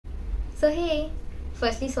So hey,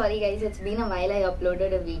 firstly sorry guys, it's been a while I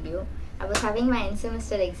uploaded a video. I was having my end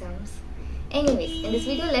semester exams. Anyways, in this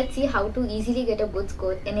video let's see how to easily get a good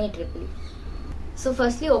score in AEEE. So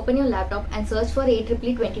firstly open your laptop and search for AEEE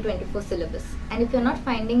 2024 syllabus. And if you're not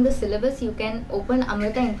finding the syllabus, you can open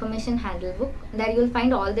Amrita Information Handbook. There you'll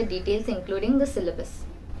find all the details including the syllabus.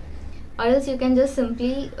 Or else you can just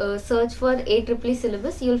simply search for AEEE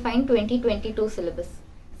syllabus. You'll find 2022 syllabus.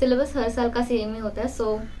 Syllabus हर साल का same ही होता है,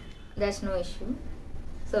 so there's no issue.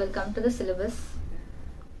 So we'll come to the syllabus.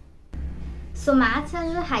 So maths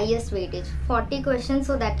has the highest weightage, 40 questions,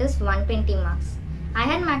 so that is 120 marks. I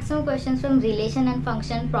had maximum questions from relation and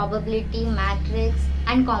function, probability, matrix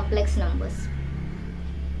and complex numbers.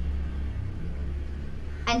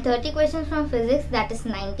 And 30 questions from physics, that is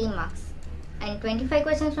 90 marks. And 25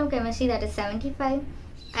 questions from chemistry, that is 75.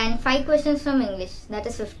 And 5 questions from English, that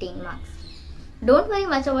is 15 marks. Don't worry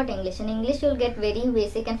much about English. In English, you'll get very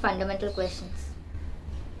basic and fundamental questions.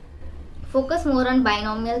 Focus more on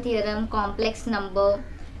binomial theorem, complex number,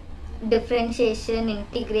 differentiation,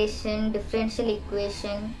 integration, differential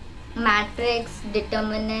equation, matrix,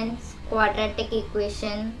 determinants, quadratic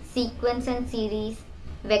equation, sequence and series,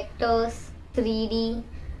 vectors, 3D,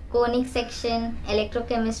 conic section,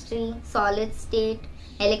 electrochemistry, solid state,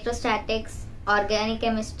 electrostatics, organic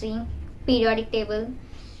chemistry, periodic table.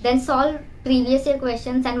 Then solve previous year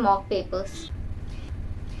questions and mock papers.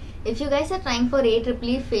 If you guys are trying for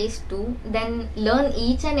AEEE phase 2, then learn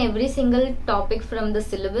each and every single topic from the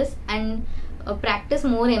syllabus and practice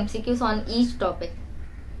more MCQs on each topic.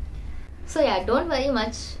 So yeah, don't worry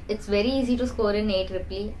much. It's very easy to score in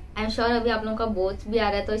AEEE. I'm sure अभी आप लोगों का boards भी आ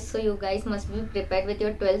रहा है, तो so you guys must be prepared with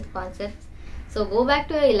your 12th concepts. So go back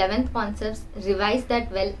to your 11th concepts, revise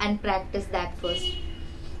that well and practice that first.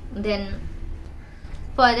 Then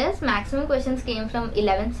for us, maximum questions came from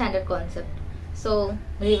 11th standard concept. So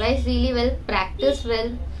revise really well, practice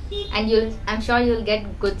well, and I'm sure you'll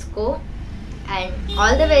get good score. And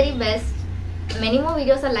all the very best. Many more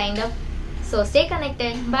videos are lined up. So stay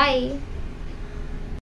connected. Bye.